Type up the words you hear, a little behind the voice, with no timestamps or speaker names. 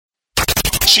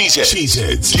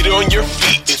Cheeseheads. Get on your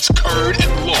feet. It's Curd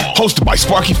and Law. Hosted by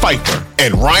Sparky Fifer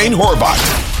and Ryan Horvath.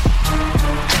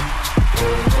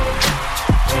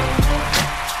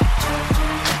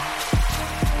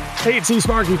 Hey, it's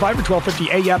Sparky Fifer,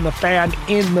 1250 AM, The Fan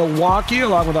in Milwaukee,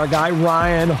 along with our guy,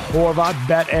 Ryan Horvath,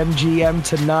 BetMGM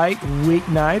tonight,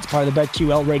 weeknights, part of the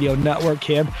BetQL Radio Network,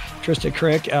 him, Trista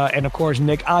Crick, and, of course,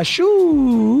 Nick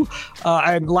Ashu.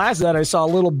 And last night I saw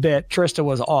a little bit. Trista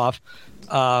was off.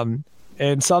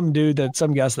 And some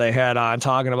guest they had on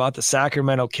talking about the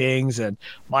Sacramento Kings and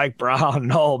Mike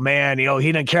Brown. Oh, man, he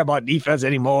didn't care about defense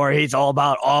anymore. He's all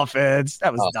about offense.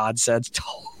 That was nonsense.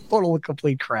 Total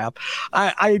complete crap.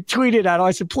 I tweeted out,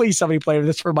 I said, please somebody play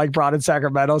this for Mike Brown in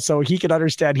Sacramento so he can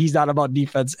understand he's not about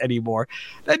defense anymore.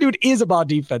 That dude is about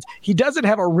defense. He doesn't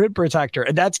have a rim protector,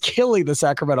 and that's killing the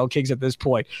Sacramento Kings at this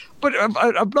point. But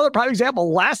another prime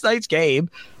example, last night's game,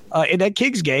 in that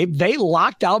Kings game, they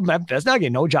locked down Memphis. Now,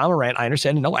 again, no John Morant, I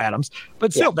understand, and no Adams,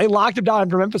 but still, they locked him down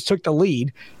after Memphis took the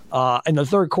lead. In the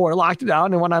third quarter, locked it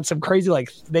down and went on some crazy,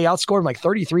 they outscored him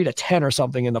 33-10 or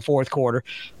something in the fourth quarter.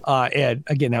 And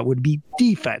again, that would be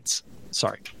defense.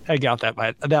 Sorry, I got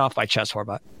that off my chest,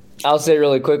 Horvath. I'll say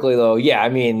really quickly, though,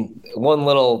 one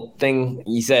little thing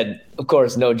you said, of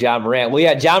course, no John Morant. Well,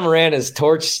 yeah, John Morant has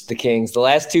torched the Kings. The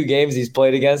last two games he's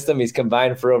played against them, he's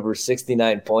combined for over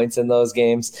 69 points in those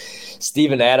games.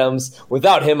 Steven Adams,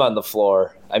 without him on the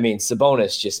floor,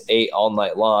 Sabonis just ate all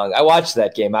night long. I watched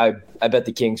that game. I bet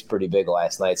the Kings pretty big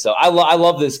last night. So I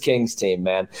love this Kings team,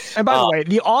 man. And by the way,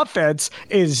 the offense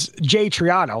is Jay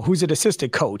Triano, who's an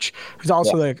assistant coach, who's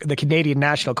also the Canadian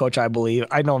national coach, I believe.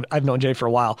 I've known Jay for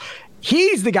a while.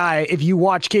 He's the guy, if you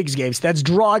watch Kings games, that's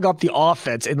drawing up the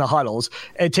offense in the huddles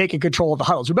and taking control of the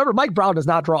huddles. Remember, Mike Brown does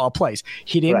not draw up plays.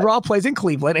 He didn't draw up plays in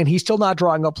Cleveland, and he's still not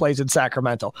drawing up plays in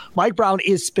Sacramento. Mike Brown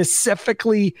is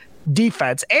specifically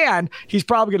defense, and he's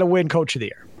probably going to win Coach of the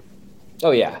Year.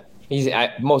 Oh, yeah. He's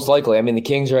most likely. The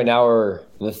Kings right now are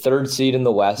the third seed in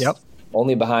the West. Yep.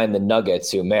 Only behind the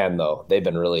Nuggets, who, man, though, they've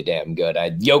been really damn good.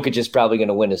 Jokic is probably going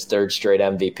to win his third straight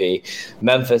MVP.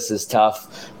 Memphis is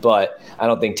tough, but I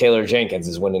don't think Taylor Jenkins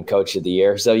is winning Coach of the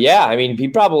Year. So, yeah, he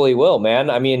probably will, man.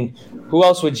 Who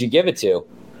else would you give it to?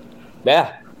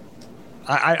 Yeah.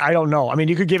 I don't know.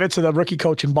 You could give it to the rookie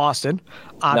coach in Boston,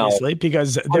 obviously,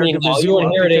 because they're you're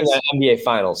inheriting an NBA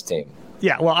Finals team.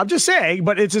 Yeah, well, I'm just saying,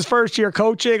 but it's his first year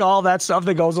coaching, all that stuff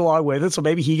that goes along with it. So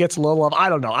maybe he gets a little of, I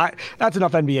don't know. That's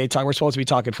enough NBA talk. We're supposed to be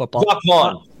talking football. Jacque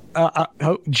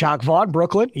Vaughn. Jacque Vaughn,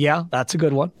 Brooklyn. Yeah, that's a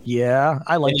good one. Yeah,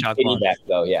 I like Jacque Vaughn.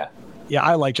 Though, yeah. Yeah,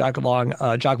 I like Jacque Vaughn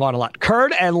a lot.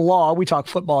 Curd and Law, we talk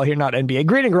football here, not NBA.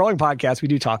 Green and Growing podcast, we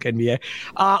do talk NBA.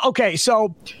 Okay,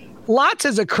 so lots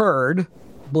has occurred,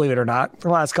 believe it or not, for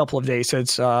the last couple of days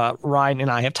since Ryan and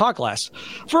I have talked last.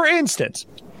 For instance,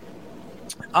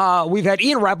 we've had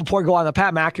Ian Rappaport go on the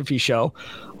Pat McAfee show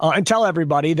and tell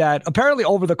everybody that apparently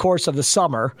over the course of the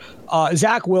summer,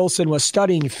 Zach Wilson was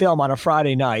studying film on a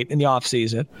Friday night in the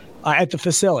offseason at the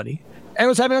facility and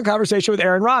was having a conversation with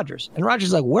Aaron Rodgers. And Rodgers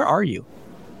is like, where are you?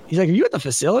 He's like, are you at the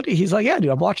facility? He's like, yeah, dude,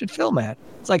 I'm watching film, man.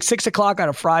 It's like 6 o'clock on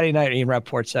a Friday night, Ian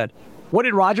Rappaport said. What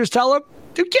did Rodgers tell him?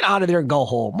 Dude, get out of there and go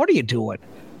home. What are you doing?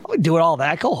 I'm not doing all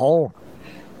that. Go home.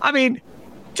 Again.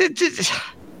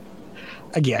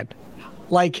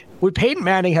 Would Peyton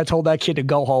Manning have told that kid to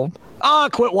go home?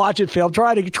 Quit watching film.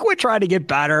 Quit trying to get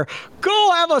better.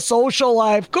 Go have a social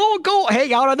life. Go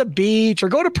hang out on the beach or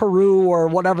go to Peru or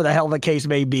whatever the hell the case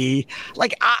may be.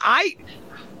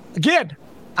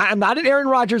 I'm not an Aaron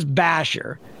Rodgers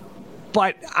basher,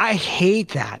 but I hate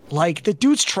that. The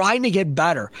dude's trying to get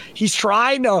better. He's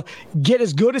trying to get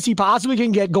as good as he possibly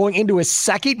can get going into his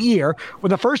second year, when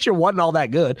the first year wasn't all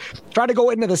that good. Trying to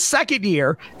go into the second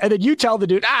year, and then you tell the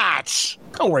dude,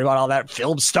 don't worry about all that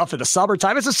film stuff in the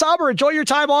summertime. It's the summer. Enjoy your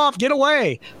time off. Get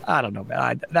away. I don't know,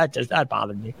 man. That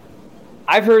bothered me.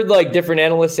 I've heard different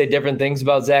analysts say different things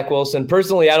about Zach Wilson.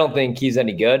 Personally, I don't think he's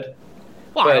any good.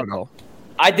 Well, I don't know.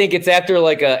 I think it's after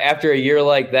a year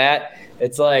like that,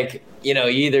 it's you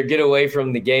either get away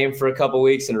from the game for a couple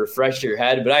weeks and refresh your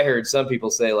head. But I heard some people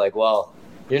say well,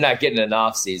 you're not getting an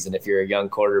off season if you're a young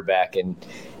quarterback and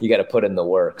you got to put in the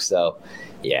work. So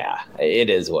yeah, it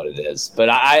is what it is. But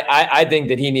I think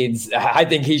that I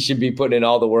think he should be putting in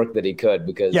all the work that he could,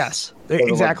 because yes,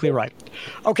 exactly right.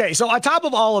 Okay, so on top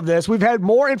of all of this, we've had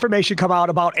more information come out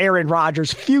about Aaron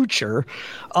Rodgers' future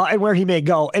and where he may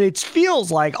go. And it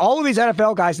feels like all of these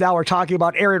NFL guys now are talking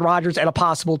about Aaron Rodgers and a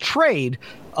possible trade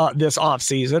this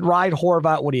offseason. Ryan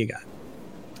Horvath, what do you got?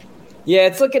 Yeah,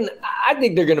 it's looking – I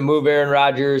think they're going to move Aaron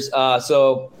Rodgers.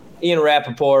 So Ian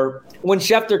Rappaport when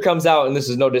Schefter comes out, and this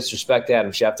is no disrespect to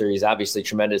Adam Schefter, he's obviously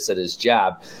tremendous at his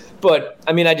job. But,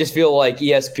 I mean, I just feel like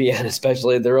ESPN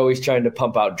especially, they're always trying to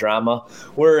pump out drama.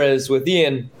 Whereas with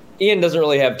Ian doesn't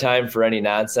really have time for any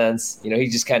nonsense. He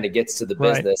just kind of gets to the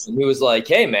business. Right. And he was like,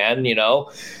 hey, man,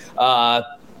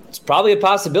 it's probably a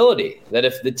possibility that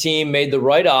if the team made the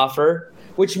right offer,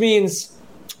 which means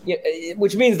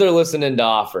they're listening to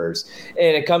offers.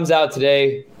 And it comes out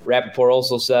today, Rappaport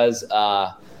also says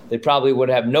they probably would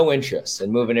have no interest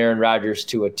in moving Aaron Rodgers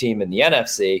to a team in the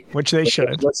NFC. Which they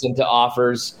should. Listen to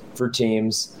offers from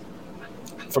teams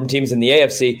in the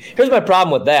AFC. Here's my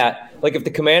problem with that. Like if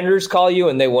the Commanders call you,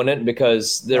 and they wouldn't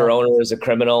because their owner is a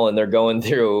criminal and they're going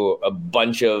through a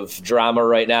bunch of drama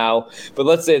right now. But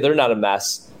let's say they're not a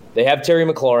mess. They have Terry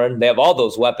McLaurin. They have all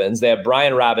those weapons. They have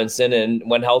Brian Robinson. And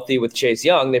when healthy with Chase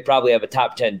Young, they probably have a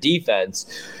top 10 defense.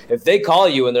 If they call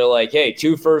you and they're like, hey,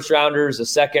 2 first-rounders, a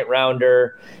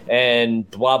second-rounder, and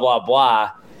blah, blah,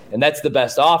 blah, and that's the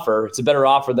best offer, it's a better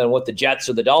offer than what the Jets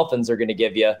or the Dolphins are going to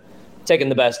give you, taking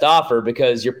the best offer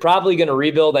because you're probably going to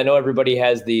rebuild. I know everybody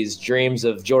has these dreams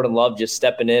of Jordan Love just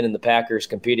stepping in and the Packers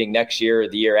competing next year or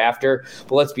the year after.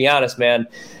 But let's be honest, man,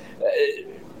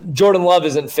 Jordan Love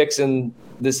isn't fixing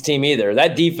this team either.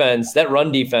 That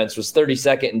run defense was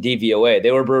 32nd in DVOA.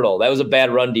 They were brutal. That was a bad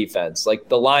run defense. Like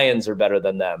the Lions are better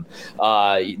than them.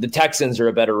 The Texans are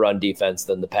a better run defense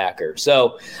than the Packers.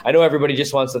 So I know everybody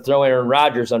just wants to throw Aaron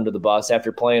Rodgers under the bus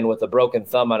after playing with a broken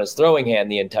thumb on his throwing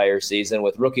hand the entire season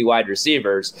with rookie wide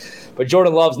receivers. But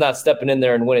Jordan Love's not stepping in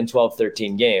there and winning 12,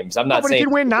 13 games. I'm not saying he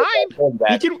can win 9.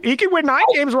 He can win 9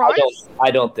 games, right? I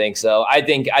don't think so. I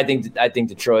think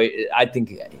Detroit.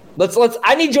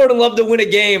 I need Jordan Love to win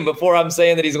a game before I'm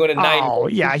saying that he's winning 9. Oh,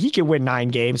 yeah, he can win 9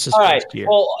 games this first year.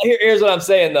 Well, here's what I'm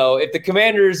saying, though. If the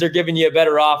Commanders are giving you a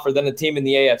better offer than a team in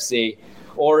the AFC,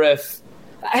 or if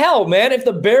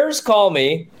the Bears call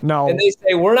me and they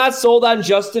say, we're not sold on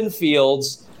Justin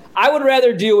Fields, I would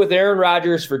rather deal with Aaron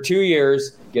Rodgers for 2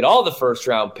 years, get all the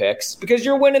first-round picks, because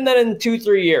you're winning that in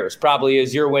 2-3 years probably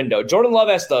is your window. Jordan Love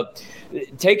has to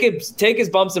take his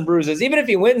bumps and bruises. Even if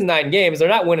he wins 9 games, they're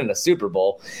not winning a Super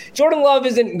Bowl. Jordan Love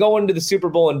isn't going to the Super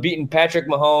Bowl and beating Patrick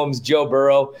Mahomes, Joe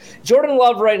Burrow. Jordan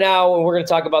Love right now, and we're going to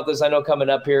talk about this, I know, coming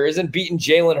up here, isn't beating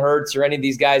Jalen Hurts or any of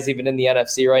these guys even in the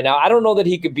NFC right now. I don't know that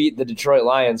he could beat the Detroit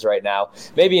Lions right now.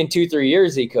 Maybe in 2-3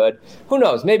 years he could. Who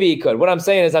knows? Maybe he could. What I'm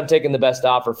saying is I'm taking the best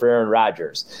offer for Aaron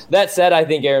Rodgers. That said, I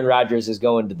think Aaron Rodgers is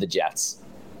going to the Jets.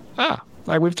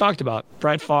 Like we've talked about,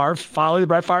 Brett Favre, follow the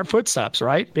Brett Favre footsteps,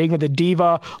 right? Being the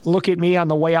diva, look at me on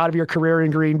the way out of your career in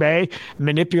Green Bay,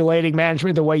 manipulating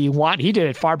management the way you want. He did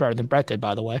it far better than Brett did,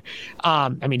 by the way.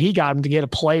 He got him to get a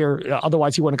player.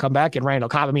 Otherwise, he wouldn't come back in Randall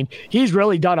Cobb. He's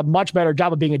really done a much better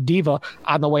job of being a diva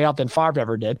on the way out than Favre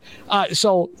ever did.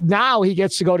 So now he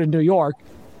gets to go to New York.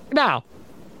 Now,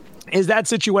 is that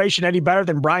situation any better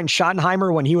than Brian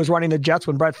Schottenheimer when he was running the Jets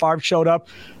when Brett Favre showed up?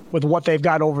 With what they've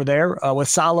got over there, with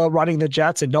Saleh running the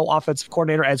Jets and no offensive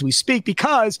coordinator as we speak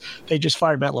because they just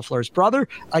fired Matt LaFleur's brother.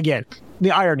 Again,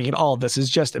 the irony in all of this is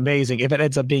just amazing if it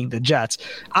ends up being the Jets.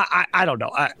 I don't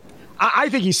know. I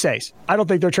think he stays. I don't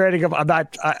think they're trading him.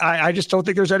 I just don't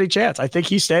think there's any chance. I think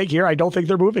he's staying here. I don't think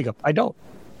they're moving him. I don't.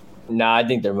 Nah, I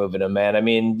think they're moving him, man.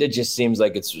 It just seems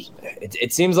like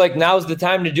it seems like now's the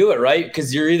time to do it, right?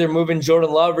 Because you're either moving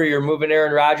Jordan Love or you're moving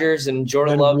Aaron Rodgers, and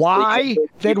Jordan Love. Why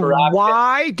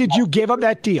did you give him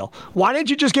that deal? Why didn't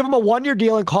you just give him a 1-year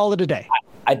deal and call it a day?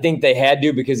 I think they had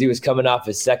to because he was coming off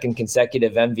his 2nd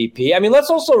consecutive MVP. Let's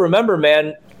also remember,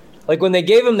 man, like when they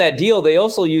gave him that deal, they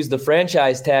also used the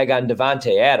franchise tag on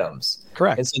Devontae Adams.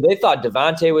 Correct. And so they thought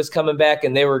Devontae was coming back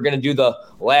and they were going to do the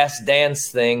last dance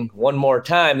thing one more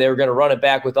time. They were going to run it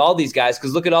back with all these guys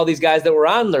because look at all these guys that were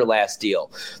on their last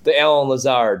deal. The Allen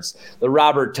Lazards, the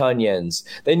Robert Tunyons.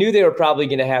 They knew they were probably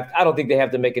going to have – I don't think they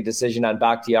have to make a decision on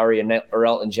Bakhtiari or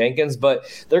Elton Jenkins, but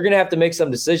they're going to have to make some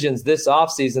decisions this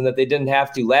offseason that they didn't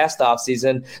have to last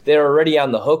offseason. They're already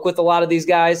on the hook with a lot of these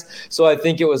guys. So I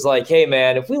think it was like, hey,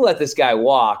 man, if we let this guy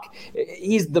walk,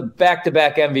 he's the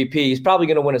back-to-back MVP. He's probably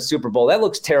going to win a Super Bowl. That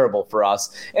looks terrible for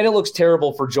us, and it looks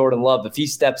terrible for Jordan Love if he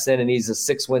steps in and he's a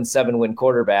 6-win, 7-win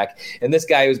quarterback, and this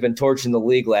guy who's been torching the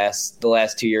league the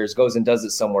last 2 years goes and does it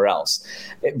somewhere else.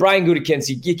 Brian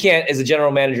Gutekunst, you can't, as a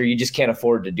general manager, you just can't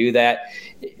afford to do that.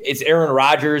 It's Aaron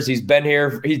Rodgers. He's been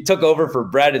here. He took over for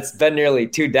Brett. It's been nearly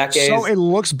 2 decades. So it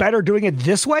looks better doing it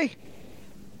this way?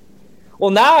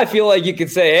 Well, now I feel like you could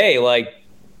say, hey, like,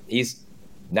 he's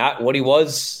not what he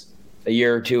was a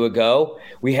year or 2 ago.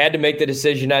 We had to make the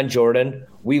decision on Jordan.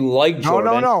 We like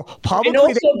Jordan. No.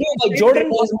 Publicly, Jordan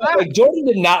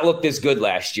did not look this good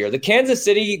last year. The Kansas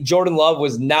City Jordan Love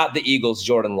was not the Eagles'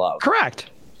 Jordan Love. Correct.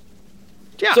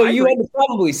 Yeah, so you had to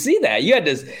probably see that. You had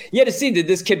to see that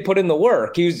this kid put in the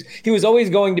work. He was always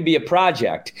going to be a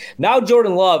project. Now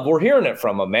Jordan Love, we're hearing it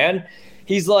from him, man.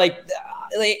 He's like,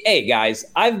 hey guys,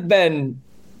 I've been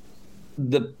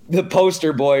the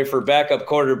poster boy for backup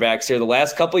quarterbacks here the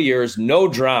last couple of years. No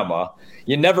drama.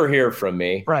 You never hear from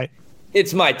me. Right.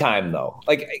 It's my time though.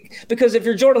 Like, because if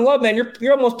you're Jordan Love, man,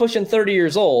 you're almost pushing 30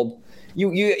 years old. You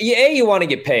want to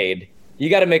get paid. You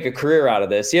got to make a career out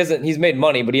of this. He's made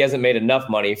money, but he hasn't made enough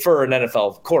money for an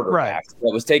NFL quarterback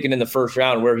that was taken in the first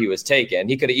round where he was taken.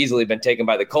 He could have easily been taken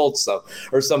by the Colts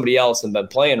or somebody else and been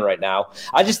playing right now.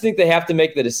 I just think they have to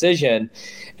make the decision.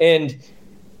 And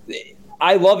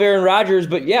I love Aaron Rodgers,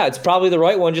 but yeah, it's probably the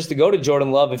right one just to go to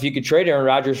Jordan Love. If you could trade Aaron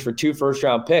Rodgers for 2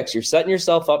 first-round picks, you're setting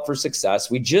yourself up for success.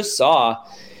 We just saw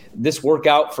this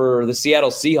workout for the Seattle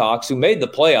Seahawks, who made the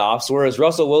playoffs, whereas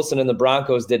Russell Wilson and the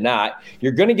Broncos did not.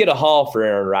 You're going to get a haul for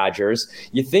Aaron Rodgers.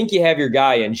 You think you have your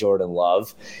guy in Jordan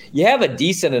Love. You have a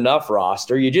decent enough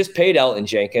roster. You just paid Elton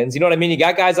Jenkins. You know what I mean? You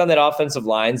got guys on that offensive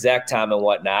line, Zach Tom and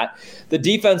whatnot. The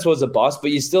defense was a bust,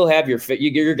 but you still have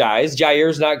your guys.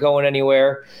 Jair's not going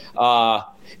anywhere.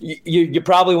 You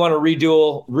probably want to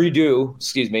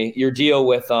redo your deal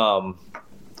with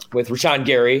Rashawn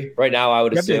Gary right now, I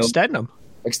would assume. You have to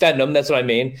extend them. That's what I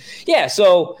mean. Yeah.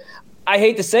 So I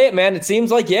hate to say it, man. It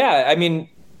seems like,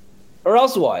 or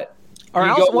else what? Or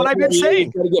else what I've been saying.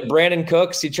 You try to get Brandon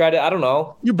Cooks. You try to, I don't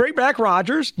know. You bring back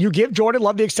Rodgers. You give Jordan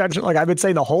Love the extension, like I've been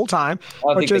saying the whole time,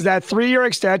 which is that 3-year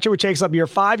extension, which takes up year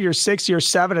 5, year 6, year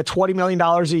 7 at $20 million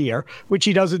a year, which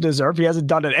he doesn't deserve. He hasn't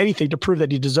done anything to prove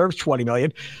that he deserves $20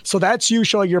 million. So that's you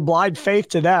showing your blind faith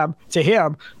to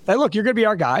him, that, look, you're going to be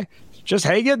our guy. Just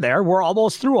hang in there. We're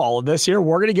almost through all of this here.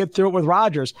 We're going to get through it with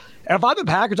Rodgers. And if I'm the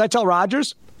Packers, I tell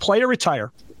Rodgers, play or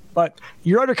retire. But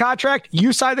you're under contract.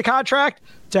 You sign the contract.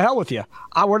 To hell with you.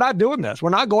 We're not doing this. We're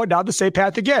not going down the same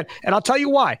path again. And I'll tell you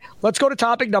why. Let's go to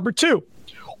topic number 2.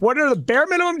 What are the bare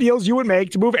minimum deals you would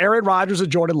make to move Aaron Rodgers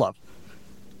and Jordan Love?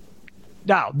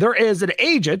 Now, there is an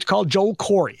agent called Joel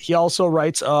Corey. He also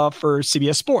writes for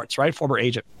CBS Sports, right? Former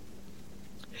agent.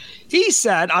 He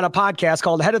said on a podcast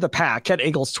called Head of the Pack, Ken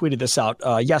Ingles tweeted this out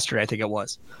yesterday, I think it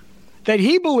was, that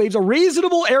he believes a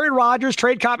reasonable Aaron Rodgers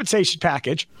trade compensation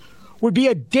package would be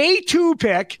a day 2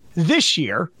 pick this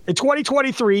year in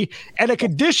 2023 and a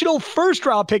conditional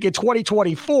first-round pick in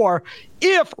 2024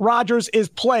 if Rodgers is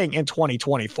playing in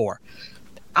 2024.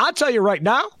 I'll tell you right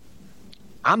now,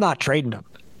 I'm not trading him.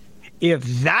 If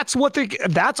that's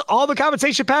all the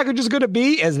compensation package is going to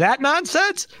be, is that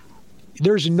nonsense?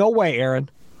 There's no way, Aaron.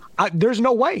 There's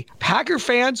no way. Packer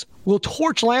fans will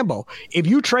torch Lambeau if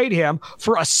you trade him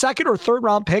for a 2nd or 3rd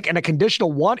round pick and a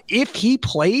conditional 1 if he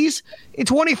plays in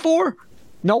 24.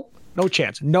 No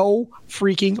chance. No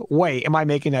freaking way am I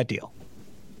making that deal.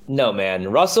 No, man.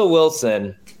 Russell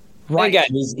Wilson, right? Again,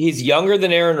 he's younger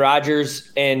than Aaron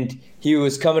Rodgers, and he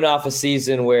was coming off a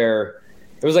season where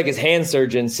it was like his hand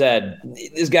surgeon said,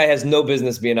 this guy has no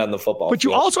business being on the football field. But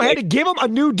you also had to give him a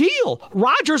new deal.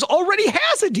 Rodgers already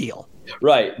has a deal.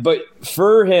 Right. But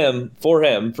for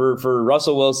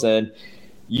Russell Wilson,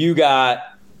 you got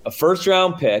a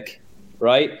first-round pick,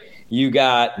 right? You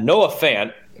got Noah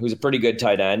Fant, who's a pretty good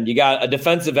tight end. You got a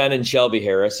defensive end in Shelby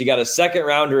Harris. You got a 2nd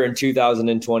rounder in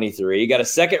 2023. You got a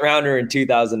 2nd rounder in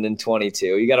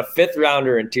 2022. You got a 5th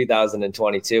rounder in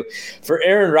 2022. For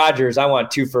Aaron Rodgers, I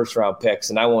want 2 first-round picks,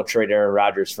 and I won't trade Aaron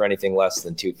Rodgers for anything less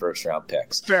than 2 first-round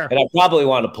picks. Fair. And I probably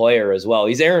want a player as well.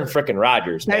 He's Aaron frickin'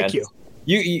 Rodgers, man. Thank you.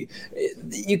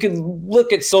 You can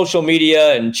look at social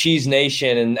media and Cheese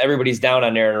Nation and everybody's down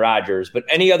on Aaron Rodgers, but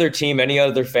any other team, any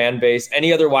other fan base,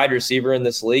 any other wide receiver in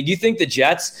this league, you think the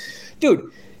Jets,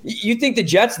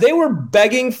 they were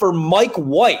begging for Mike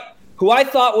White, who I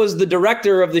thought was the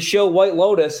director of the show White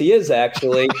Lotus. He is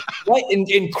actually.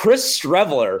 and Chris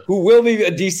Streveler, who will be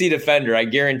a DC defender, I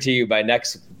guarantee you, by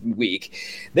next week.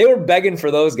 They were begging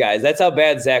for those guys. That's how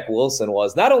bad Zach Wilson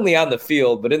was, not only on the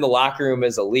field, but in the locker room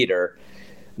as a leader.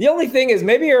 The only thing is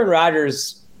maybe Aaron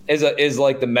Rodgers is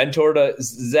like the mentor to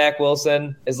Zach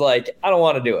Wilson, is like, I don't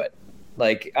want to do it.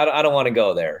 Like, I don't want to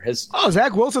go there.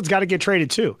 Zach Wilson's got to get traded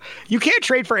too. You can't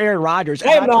trade for Aaron Rodgers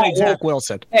and not trade Zach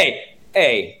Wilson.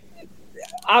 Hey,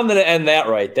 I'm going to end that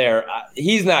right there.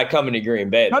 He's not coming to Green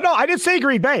Bay. No, I didn't say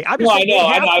Green Bay. I know.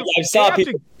 I saw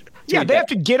people. Yeah, they have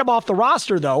to get him off the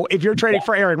roster, though, if you're trading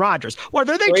for Aaron Rodgers.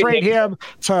 Whether they trade him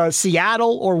to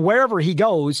Seattle or wherever he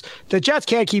goes, the Jets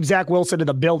can't keep Zach Wilson in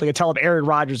the building and tell him Aaron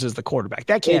Rodgers is the quarterback.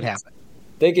 That can't happen.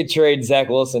 they could trade Zach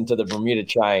Wilson to the Bermuda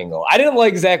Triangle. I didn't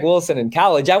like Zach Wilson in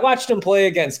college. I watched him play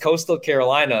against Coastal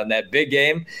Carolina in that big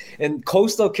game. In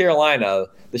Coastal Carolina,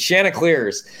 the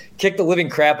Chanticleers kicked the living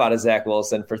crap out of Zach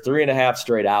Wilson for 3.5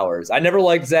 straight hours. I never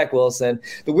liked Zach Wilson.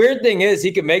 The weird thing is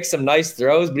he can make some nice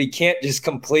throws, but he can't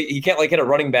hit a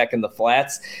running back in the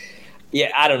flats. Yeah,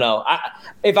 I don't know.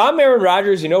 If I'm Aaron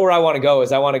Rodgers, you know where I want to go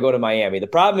is I want to go to Miami. The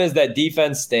problem is that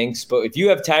defense stinks, but if you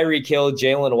have Tyreek Hill,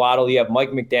 Jalen Waddle, you have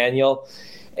Mike McDaniel,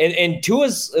 and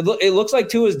Tua's, it looks like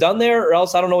Tua's done there, or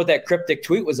else I don't know what that cryptic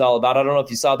tweet was all about. I don't know if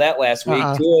you saw that last week.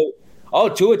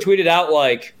 Tua tweeted out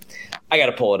like, I got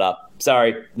to pull it up.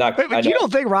 Sorry. But you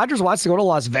don't think Rodgers wants to go to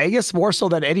Las Vegas more so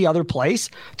than any other place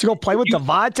to go play with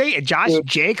Devontae and Josh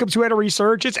Jacobs, who had a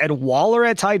resurgence, and Waller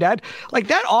at tight end? Like,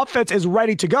 that offense is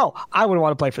ready to go. I wouldn't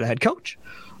want to play for the head coach.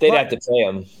 They'd have to pay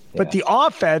him. But the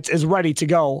offense is ready to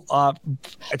go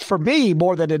for me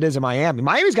more than it is in Miami.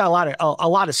 Miami's got a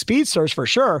lot of speedsters for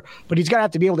sure, but he's going to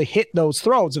have to be able to hit those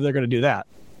throws if they're going to do that.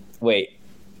 Wait.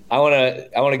 I want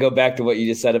to go back to what you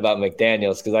just said about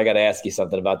McDaniels because I got to ask you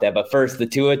something about that. But first, the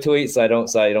Tua tweet, so I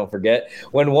don't forget.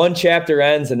 When one chapter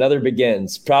ends, another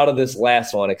begins. Proud of this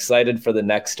last one. Excited for the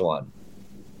next one.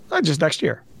 Just next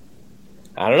year.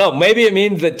 I don't know. Maybe it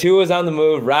means that Tua's on the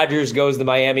move. Rodgers goes to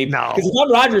Miami. No. Because if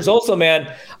I'm Rodgers also, man,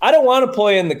 I don't want to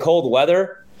play in the cold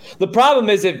weather. The problem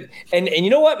is and you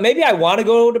know what? Maybe I want to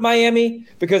go to Miami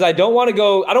because I don't want to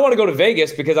go to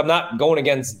Vegas because I'm not going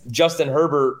against Justin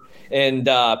Herbert and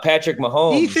Patrick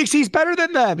Mahomes. He thinks he's better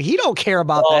than them. He don't care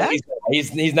about that.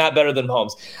 He's not better than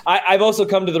Mahomes. I've also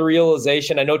come to the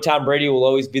realization, I know Tom Brady will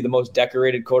always be the most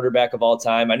decorated quarterback of all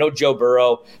time. I know Joe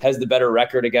Burrow has the better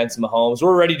record against Mahomes.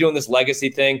 We're already doing this legacy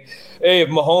thing. Hey, if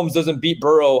Mahomes doesn't beat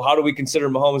Burrow, how do we consider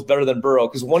Mahomes better than Burrow?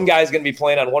 Because one guy's going to be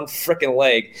playing on one freaking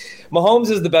leg. Mahomes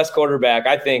is the best quarterback,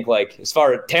 I think, like as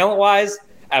far as talent-wise,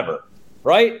 ever.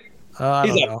 Right? I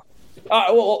don't know.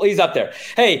 Well, he's up there.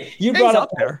 Hey, you brought up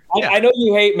there. I know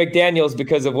you hate McDaniels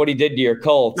because of what he did to your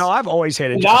Colts. No, I've always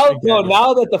hated now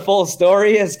that the full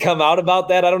story has come out about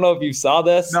that, I don't know if you saw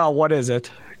this. No, what is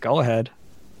it? Go ahead.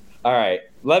 All right.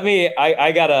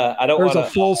 There's a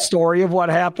full story of what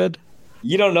happened.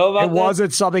 You don't know about it?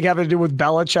 Wasn't something having to do with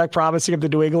Belichick promising him the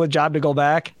New England job to go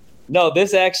back? No,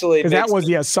 this actually – because that was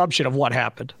the assumption of what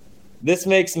happened. This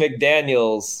makes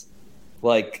McDaniels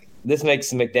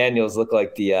look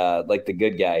like the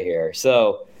good guy here.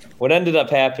 So what ended up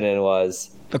happening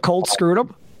was the Colts screwed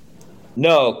him?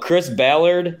 No, Chris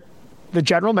Ballard, the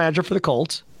general manager for the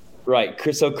Colts. Right.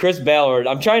 So Chris Ballard,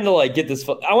 I'm trying to get this.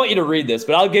 I want you to read this,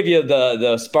 but I'll give you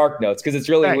the spark notes because it's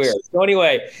really weird. So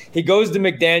anyway, he goes to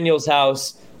McDaniel's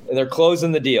house and they're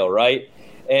closing the deal, right?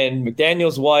 And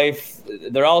McDaniel's wife,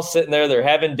 they're all sitting there, they're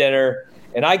having dinner,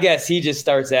 and I guess he just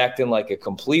starts acting like a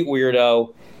complete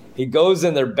weirdo. He goes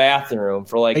in their bathroom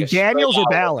for McDaniels or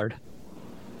Ballard?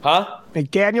 Huh?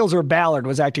 McDaniels or Ballard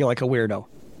was acting like a weirdo?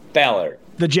 Ballard.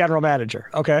 The general manager.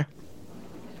 Okay.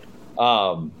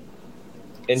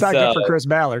 It's not good for Chris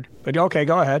Ballard, but okay,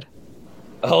 go ahead.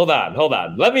 Hold on.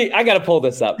 I got to pull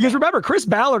this up. Because remember, Chris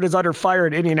Ballard is under fire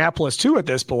in Indianapolis too at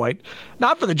this point.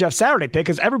 Not for the Jeff Saturday pick,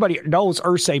 because everybody knows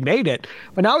Irsay made it.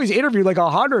 But now he's interviewed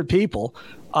 100 people.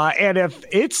 And if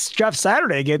it's Jeff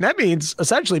Saturday again, that means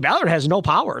essentially Ballard has no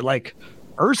power.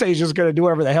 Irsay is just going to do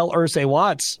whatever the hell Irsay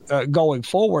wants going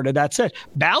forward, and that's it.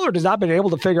 Ballard has not been able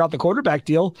to figure out the quarterback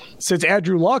deal since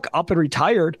Andrew Luck up and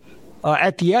retired.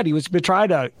 At the end, he's been trying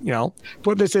to,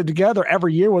 put this in together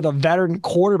every year with a veteran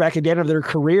quarterback at the end of their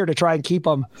career to try and keep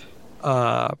them,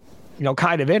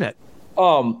 kind of in it.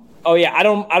 Oh yeah, I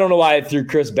don't know why I threw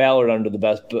Chris Ballard under the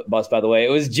bus. By the way, it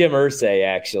was Jim Irsay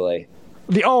actually,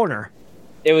 the owner.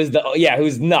 It was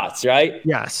who's nuts, right?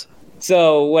 Yes.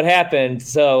 So what happened?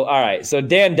 So all right. So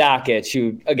Dan Dockich,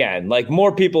 who again,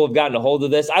 more people have gotten a hold of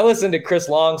this. I listened to Chris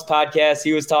Long's podcast.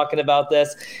 He was talking about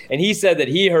this, and he said that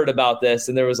he heard about this,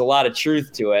 and there was a lot of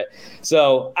truth to it.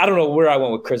 So I don't know where I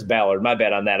went with Chris Ballard. My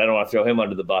bad on that. I don't want to throw him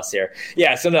under the bus here.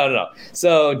 Yeah. So no.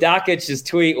 So Dockich's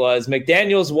tweet was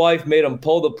McDaniel's wife made him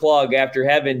pull the plug after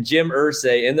having Jim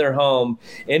Irsay in their home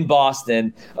in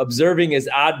Boston, observing his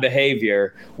odd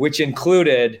behavior, which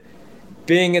included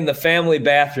being in the family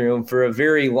bathroom for a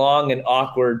very long and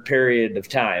awkward period of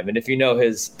time. And if you know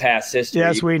his past history,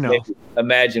 yes, we know.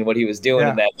 Imagine what he was doing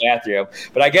in that bathroom.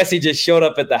 But I guess he just showed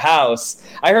up at the house.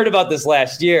 I heard about this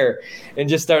last year and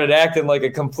just started acting like a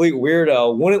complete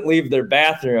weirdo, wouldn't leave their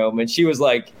bathroom. And she was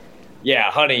like,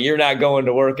 yeah, honey, you're not going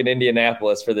to work in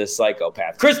Indianapolis for this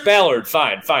psychopath. Chris Ballard,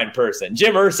 fine person.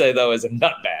 Jim Irsay, though, is a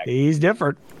nutbag. He's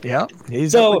different. Yeah,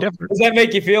 he's so different. Does that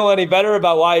make you feel any better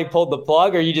about why he pulled the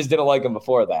plug, or you just didn't like him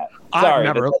before that? Sorry,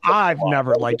 I've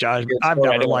never liked Josh. I've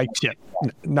never liked him.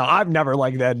 No, I've never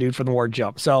liked that dude from the word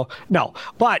jump. So, no.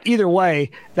 But either way,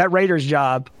 that Raiders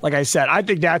job, like I said, I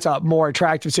think that's a more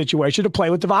attractive situation to play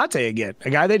with Devontae again.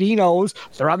 A guy that he knows,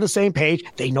 they're on the same page.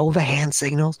 They know the hand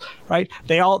signals, right?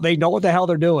 They know what the hell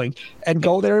they're doing and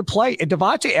go there and play. And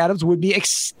Devontae Adams would be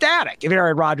ecstatic if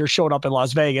Aaron Rodgers showed up in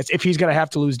Las Vegas if he's going to have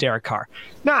to lose Derek Carr.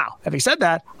 Now, having said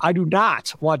that, I do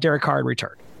not want Derek Carr in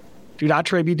return. Do not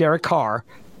trade me Derek Carr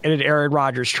in an Aaron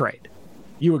Rodgers trade.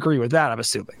 You agree with that, I'm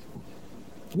assuming.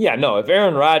 Yeah, no, if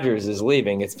Aaron Rodgers is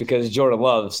leaving, it's because Jordan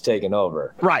Love's taken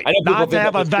over. Right. Not to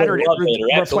have a veteran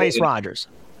replace Rodgers.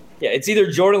 Yeah, it's either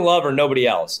Jordan Love or nobody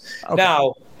else. Okay.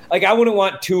 Now, I wouldn't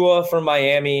want Tua from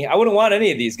Miami. I wouldn't want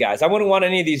any of these guys. I wouldn't want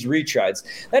any of these retreads.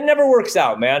 That never works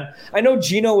out, man. I know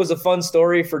Geno was a fun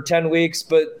story for 10 weeks,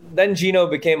 but then Geno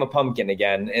became a pumpkin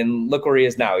again, and look where he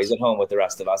is now. He's at home with the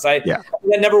rest of us. That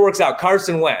never works out.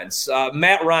 Carson Wentz,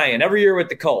 Matt Ryan, every year with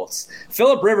the Colts.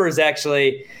 Phillip Rivers,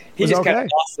 actually – he just kind of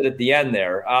lost it at the end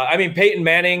there. Peyton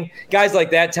Manning, guys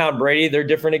like that, Tom Brady, they're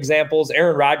different examples.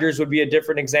 Aaron Rodgers would be a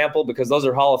different example because those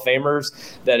are Hall of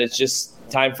Famers that it's just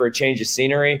time for a change of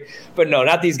scenery. But no,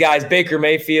 not these guys. Baker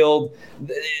Mayfield,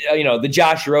 the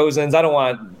Josh Rosens. I don't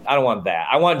want that.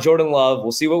 I want Jordan Love.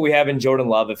 We'll see what we have in Jordan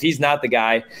Love. If he's not the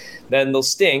guy, then they'll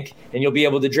stink, and you'll be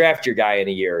able to draft your guy in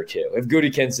a year or two. If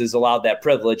Gutekunst is allowed that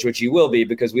privilege, which he will be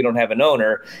because we don't have an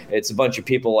owner, it's a bunch of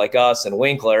people like us and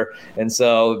Winkler, and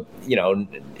so,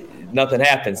 nothing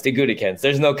happens to Gutekunst.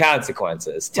 There's no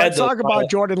consequences. Let's talk about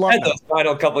Jordan Love. Those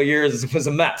final couple of years was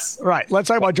a mess. Right. Let's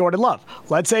talk about Jordan Love.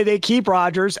 Let's say they keep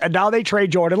Rodgers, and now they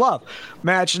trade Jordan Love.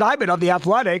 Matt Schneidman of The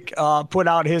Athletic put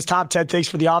out his top 10 things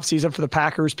for the offseason for the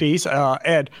Packers piece.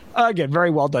 And again, very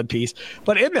well done piece.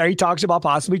 But in there, he talks about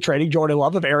possibly trading Jordan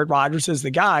Love if Aaron Rodgers is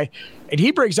the guy. And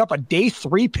he brings up a day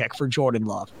 3 pick for Jordan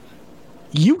Love.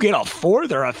 You get a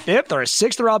 4th or a 5th or a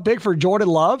 6th round pick for Jordan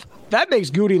Love, that makes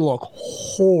Goody look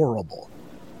horrible.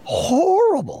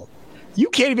 Horrible. You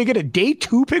can't even get a day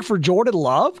 2 pick for Jordan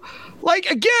Love?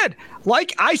 Again,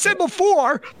 like I said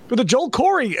before with the Joel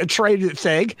Corey trade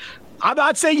thing, I'm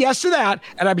not saying yes to that,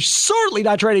 and I'm certainly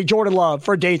not trading Jordan Love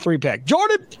for a day 3 pick.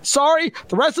 Jordan, sorry,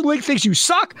 the rest of the league thinks you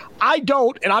suck. I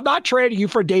don't, and I'm not trading you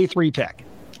for a day 3 pick.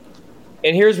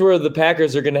 And here's where the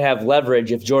Packers are going to have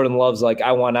leverage if Jordan Love's like,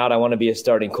 I want out, I want to be a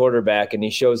starting quarterback, and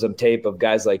he shows them tape of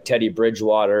guys like Teddy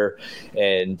Bridgewater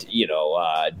and,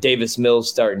 Davis Mills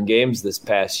starting games this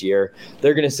past year.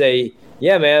 They're going to say,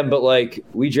 yeah, man, but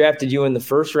we drafted you in the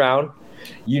first round.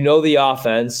 You know the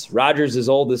offense. Rodgers is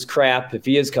old as crap if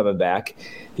he is coming back.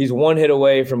 He's one hit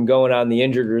away from going on the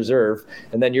injured reserve,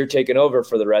 and then you're taking over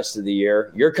for the rest of the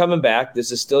year. You're coming back. This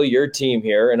is still your team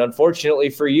here. And unfortunately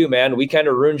for you, man, we kind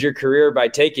of ruined your career by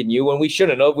taking you when we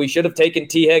shouldn't have. We should have taken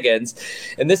T. Higgins.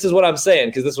 And this is what I'm saying,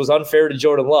 because this was unfair to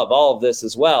Jordan Love, all of this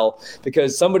as well,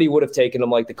 because somebody would have taken him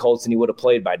like the Colts and he would have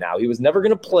played by now. He was never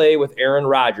going to play with Aaron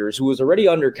Rodgers, who was already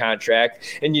under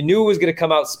contract, and you knew it was going to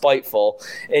come out spiteful,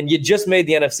 and you just made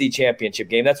the NFC Championship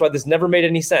game. That's why this never made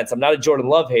any sense. I'm not a Jordan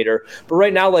Love hater, but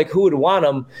right now, who would want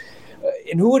him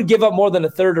and who would give up more than a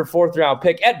 3rd or 4th round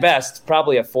pick? At best,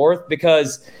 probably a 4th,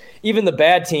 because even the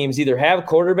bad teams either have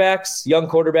quarterbacks, young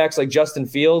quarterbacks like Justin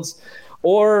Fields,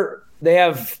 or they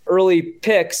have early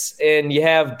picks and you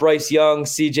have Bryce Young,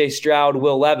 CJ Stroud,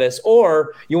 Will Levis,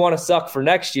 or you want to suck for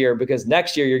next year because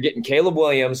next year you're getting Caleb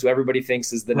Williams, who everybody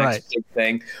thinks is the next big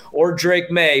thing, or Drake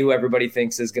May, who everybody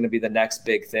thinks is going to be the next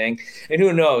big thing. And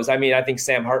who knows? I think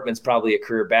Sam Hartman's probably a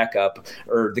career backup,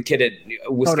 or the kid at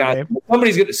Wisconsin.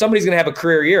 Somebody's going to have a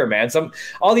career year, man.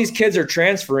 All these kids are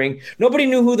transferring. Nobody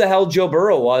knew who the hell Joe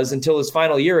Burrow was until his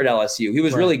final year at LSU. He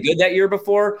was really good that year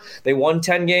before. They won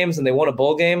 10 games and they won a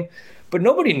bowl game. But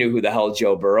nobody knew who the hell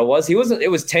Joe Burrow was. He wasn't. It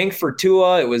was Tank for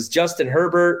Tua. It was Justin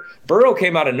Herbert. Burrow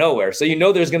came out of nowhere. So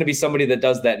there's going to be somebody that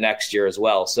does that next year as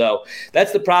well. So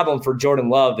that's the problem for Jordan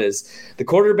Love is the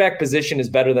quarterback position is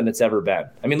better than it's ever been.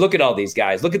 Look at all these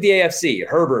guys. Look at the AFC.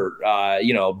 Herbert,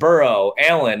 Burrow,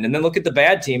 Allen, and then look at the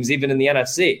bad teams even in the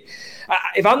NFC.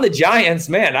 If I'm the Giants,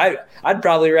 man, I'd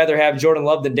probably rather have Jordan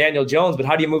Love than Daniel Jones. But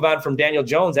how do you move on from Daniel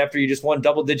Jones after you just won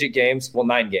double-digit games? Well,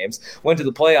 9 games. Went to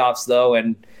the playoffs, though,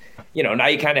 and now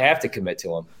you kind of have to commit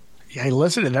to him. Yeah,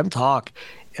 listen to them talk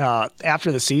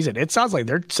after the season. It sounds like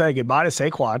they're saying goodbye to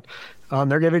Saquon.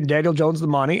 They're giving Daniel Jones the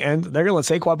money, and they're going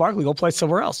to let Saquon Barkley go play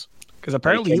somewhere else because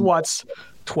apparently he wants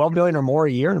 $12 million or more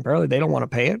a year, and apparently they don't want to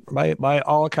pay it by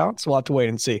all accounts. We'll have to wait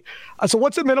and see. So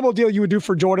what's the minimal deal you would do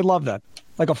for Jordan Love then?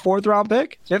 Like a 4th round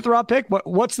pick, 5th round pick?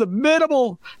 What's the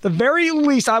minimal? The very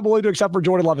least I'm willing to accept for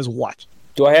Jordan Love is what?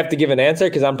 Do I have to give an answer?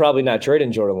 Because I'm probably not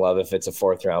trading Jordan Love if it's a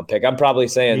 4th-round pick. I'm probably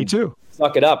saying, me too.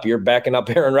 Suck it up. You're backing up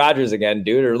Aaron Rodgers again,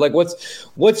 dude. Or like,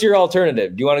 what's your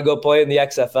alternative? Do you want to go play in the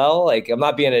XFL? Like, I'm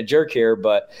not being a jerk here,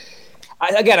 but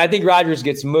I think Rodgers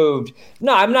gets moved.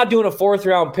 No, I'm not doing a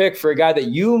 4th-round pick for a guy that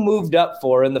you moved up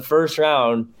for in the 1st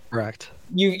round. Correct.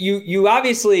 You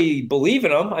obviously believe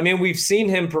in him. I mean, we've seen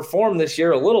him perform this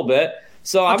year a little bit.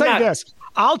 So I'll tell you this.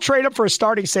 I'll trade up for a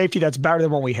starting safety that's better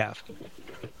than what we have.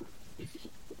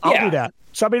 I'll do that.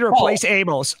 Somebody to replace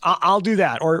Amos. I'll do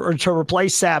that, or to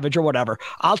replace Savage or whatever.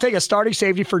 I'll take a starting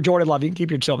safety for Jordan Love. You can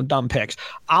keep yourself dumb picks.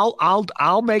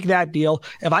 I'll make that deal.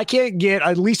 If I can't get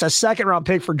at least a 2nd-round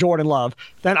pick for Jordan Love,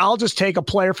 then I'll just take a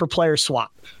player-for-player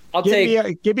swap.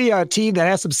 Give me a team that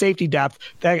has some safety depth,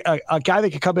 that a guy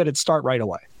that can come in and start right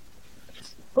away.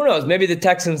 Who knows? Maybe the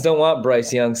Texans don't want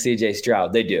Bryce Young, C.J.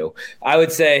 Stroud. They do. I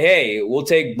would say, hey, we'll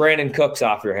take Brandon Cooks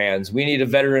off your hands. We need a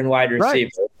veteran wide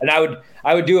receiver. Right. And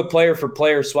I would do a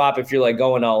player-for-player swap if you're like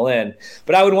going all in.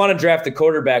 But I would want to draft a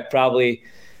quarterback probably.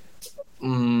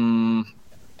 Yeah.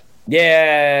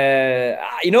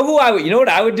 You know what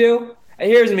I would do?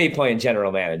 Here's me playing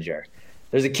general manager.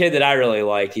 There's a kid that I really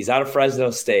like. He's out of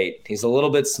Fresno State. He's a little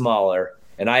bit smaller,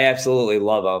 and I absolutely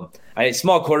love him.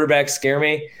 Small quarterbacks scare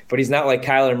me, but he's not like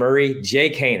Kyler Murray.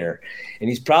 Jake Haener. And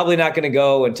he's probably not going to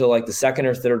go until like the 2nd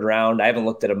or 3rd round. I haven't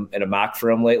looked at him in a mock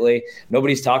for him lately.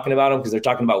 Nobody's talking about him because they're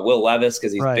talking about Will Levis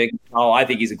because he's big. Oh, I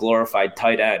think he's a glorified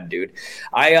tight end, dude.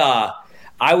 I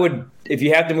would, if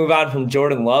you have to move on from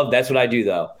Jordan Love, that's what I do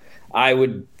though. I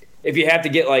would, if you have to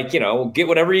get get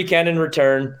whatever you can in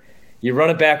return, you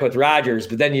run it back with Rodgers,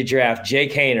 but then you draft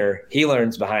Jake Haener. He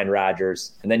learns behind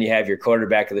Rodgers, and then you have your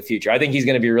quarterback of the future. I think he's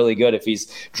going to be really good if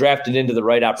he's drafted into the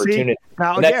right opportunity. See,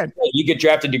 now again, you get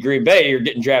drafted to Green Bay, you're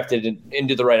getting drafted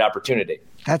into the right opportunity.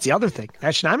 That's the other thing.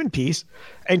 That Schneemann piece.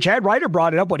 And Chad Ryder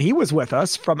brought it up when he was with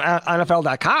us from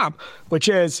NFL.com, which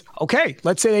is, okay,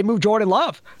 let's say they move Jordan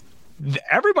Love.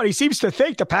 Everybody seems to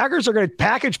think the Packers are going to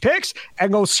package picks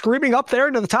and go screaming up there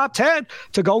into the top 10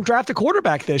 to go draft a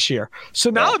quarterback this year. So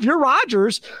now if you're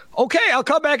Rodgers, okay, I'll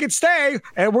come back and stay,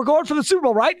 and we're going for the Super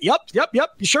Bowl, right? Yep, you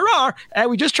sure are. And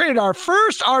we just traded our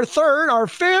 1st, our 3rd, our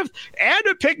 5th, and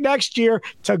a pick next year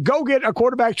to go get a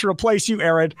quarterback to replace you,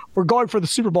 Aaron. We're going for the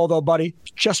Super Bowl, though, buddy.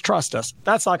 Just trust us.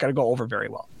 That's not going to go over very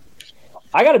well.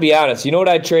 I got to be honest. You know what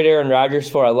I'd trade Aaron Rodgers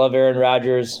for? I love Aaron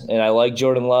Rodgers, and I like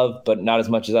Jordan Love, but not as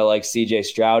much as I like C.J.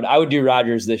 Stroud. I would do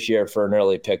Rodgers this year for an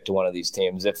early pick to one of these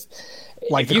teams. If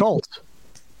the Colts.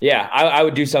 Yeah, I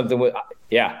would do something with –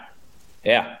 yeah.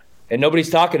 And nobody's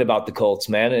talking about the Colts,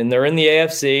 man, and they're in the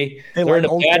AFC. They're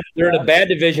in a bad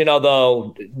division,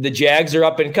 although the Jags are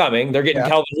up and coming. They're getting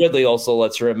Calvin Ridley also,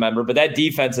 let's remember, but that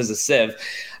defense is a sieve.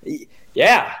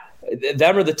 Yeah,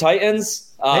 them or the Titans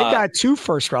 – they've got 2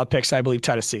 first-round picks, I believe,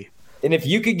 Tennessee. And if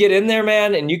you could get in there,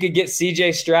 man, and you could get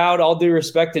C.J. Stroud, all due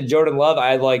respect to Jordan Love,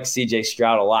 I like C.J.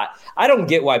 Stroud a lot. I don't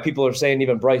get why people are saying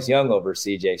even Bryce Young over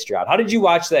C.J. Stroud. How did you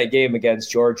watch that game against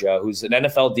Georgia, who's an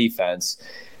NFL defense?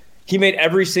 He made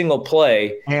every single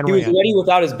play. He was ready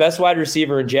without his best wide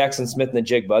receiver in Jackson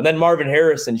Smith-Njigba. And then Marvin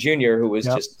Harrison Jr., who was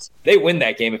just – they win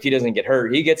that game if he doesn't get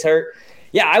hurt. He gets hurt.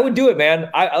 Yeah, I would do it,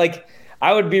 man.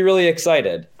 I would be really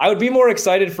excited. I would be more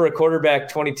excited for a quarterback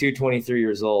 22, 23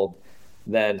 years old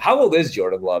than – how old is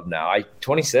Jordan Love now?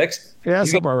 26? Yeah,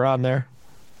 somewhere around there.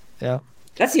 Yeah.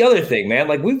 That's the other thing, man.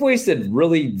 Like, we've wasted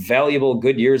really valuable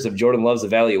good years of Jordan Love's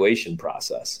evaluation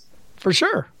process. For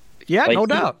sure. Yeah, no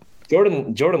doubt.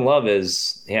 Jordan Love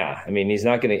is – yeah, I mean, he's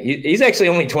not going to – he's actually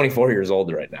only 24 years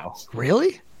old right now.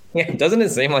 Really? Yeah, doesn't it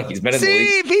seem like he's been in the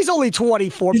league? If he's only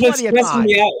 24, plenty of time.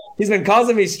 He's been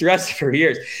causing me stress for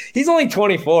years. He's only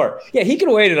 24. Yeah, he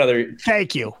can wait another.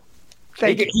 Thank you.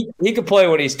 He could play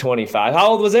when he's 25. How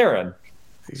old was Aaron?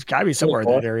 He's got to be somewhere in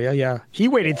that area, yeah. He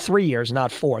waited 3 years,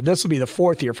 not 4. This will be the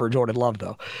 4th year for Jordan Love,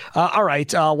 though. All right,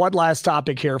 one last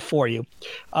topic here for you.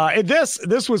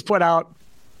 This was put out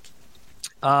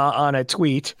on a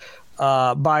tweet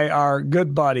by our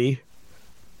good buddy,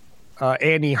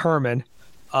 Andy Herman.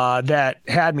 That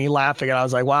had me laughing, and I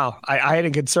was like, wow, I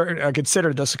hadn't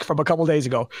considered this from a couple days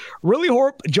ago. Really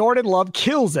hope Jordan Love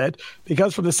kills it,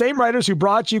 because from the same writers who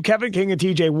brought you Kevin King and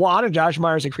TJ Watt and Josh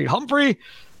Myers and Creed Humphrey,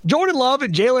 Jordan Love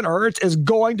and Jalen Hurts is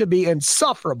going to be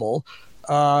insufferable,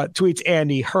 tweets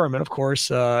Andy Herman. Of course,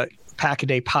 Pack a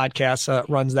Day podcast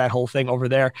runs that whole thing over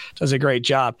there, does a great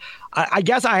job. I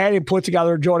guess I hadn't put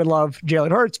together Jordan Love,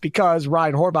 Jalen Hurts, because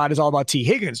Ryan Horvath is all about T.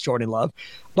 Higgins, Jordan Love.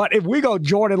 But if we go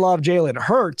Jordan Love, Jalen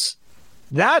Hurts,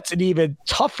 that's an even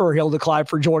tougher hill to climb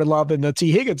for Jordan Love than the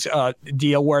T. Higgins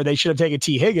deal, where they should have taken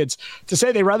T. Higgins. To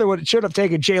say they should have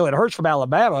taken Jalen Hurts from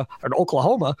Alabama or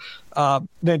Oklahoma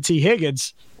than T.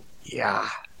 Higgins, yeah,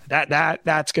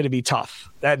 That's going to be tough.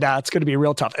 That's going to be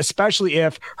real tough, especially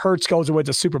if Hurts goes and wins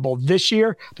a Super Bowl this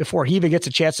year before he even gets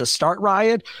a chance to start,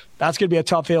 Ryan. That's going to be a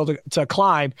tough hill to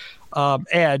climb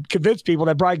and convince people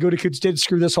that Brian Gutekunst did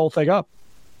screw this whole thing up.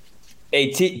 Hey,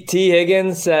 T.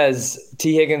 Higgins says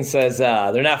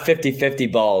they're not 50-50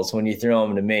 balls when you throw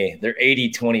them to me. They're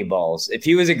 80-20 balls. If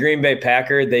he was a Green Bay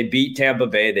Packer, they beat Tampa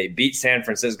Bay, they beat San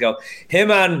Francisco.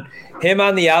 Him on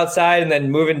the outside and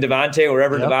then moving Devontae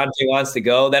wherever Devontae wants to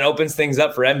go, that opens things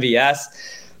up for MVS.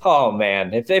 Oh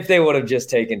man, if they would have just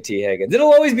taken T. Higgins,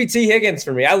 it'll always be T. Higgins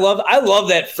for me. I love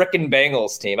that frickin'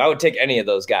 Bengals team. I would take any of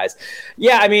those guys.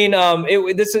 Yeah, I mean,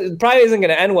 this probably isn't going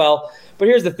to end well. But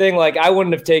here's the thing: like I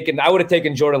would have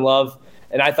taken Jordan Love,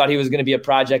 and I thought he was going to be a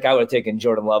project. I would have taken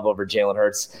Jordan Love over Jalen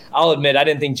Hurts. I'll admit I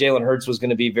didn't think Jalen Hurts was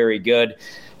going to be very good.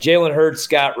 Jalen Hurts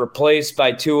got replaced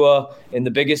by Tua in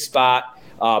the biggest spot.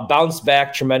 Bounced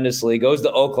back tremendously, goes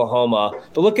to Oklahoma.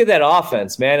 But look at that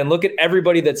offense, man, and look at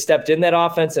everybody that stepped in that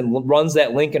offense and runs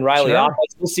that Lincoln Riley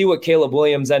offense. We'll see what Caleb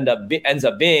Williams ends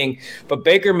up being. But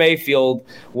Baker Mayfield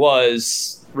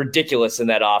was ridiculous in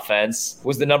that offense,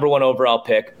 was the number 1 overall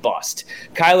pick, bust.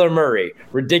 Kyler Murray,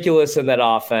 ridiculous in that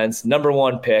offense, number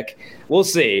 1 pick. We'll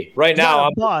see. Right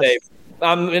now,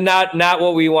 I'm not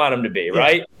what we want him to be,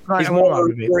 right?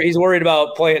 He's worried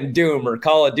about playing Doom or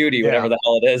Call of Duty, whatever the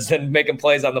hell it is, and making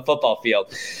plays on the football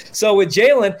field. So with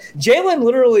Jalen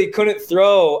literally couldn't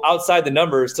throw outside the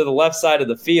numbers to the left side of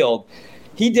the field.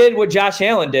 He did what Josh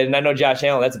Allen did, and I know Josh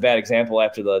Allen, that's a bad example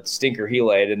after the stinker he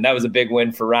laid, and that was a big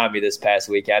win for Rami this past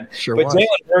weekend. But Jalen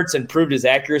Hurts improved his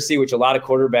accuracy, which a lot of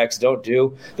quarterbacks don't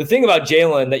do. The thing about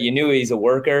Jalen that you knew he's a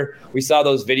worker, we saw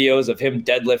those videos of him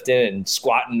deadlifting and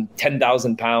squatting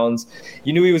 10,000 pounds.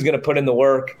 You knew he was going to put in the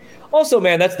work. Also,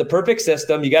 man, that's the perfect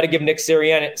system. You got to give Nick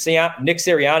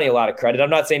Sirianni a lot of credit. I'm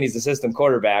not saying he's the system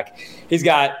quarterback. He's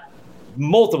got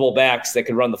multiple backs that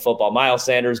could run the football. Miles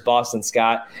Sanders, Boston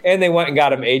Scott, and they went and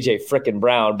got him A.J. frickin'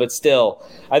 Brown. But still,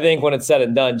 I think when it's said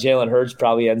and done, Jalen Hurts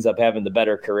probably ends up having the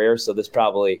better career, so this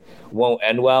probably won't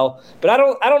end well. But I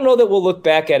don't know that we'll look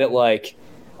back at it like,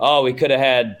 oh, we could have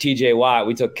had T.J. Watt,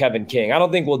 we took Kevin King. I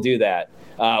don't think we'll do that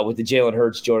with the Jalen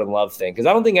Hurts, Jordan Love thing, because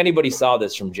I don't think anybody saw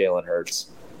this from Jalen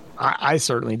Hurts. I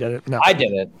certainly didn't. No, I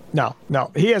didn't. No.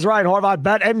 He is Ryan Horvath.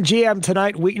 Bet MGM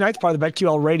tonight, weeknights, part of the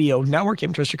BetQL Radio Network.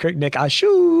 I'm Tristan Crick, Nick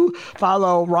Ashu.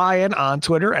 Follow Ryan on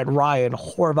Twitter at Ryan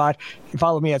Horvath. You can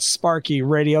follow me at Sparky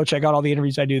Radio. Check out all the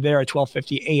interviews I do there at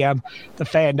 12:50 a.m.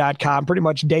 thefan.com. Pretty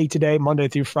much day to day, Monday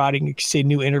through Friday. You can see a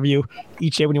new interview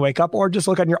each day when you wake up, or just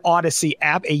look on your Odyssey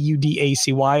app,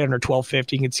 AUDACY, under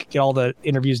 1250. You can get all the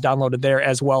interviews downloaded there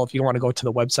as well if you don't want to go to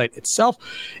the website itself.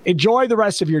 Enjoy the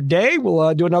rest of your day.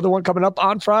 We'll do another one coming up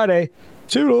on Friday.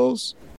 Toodles.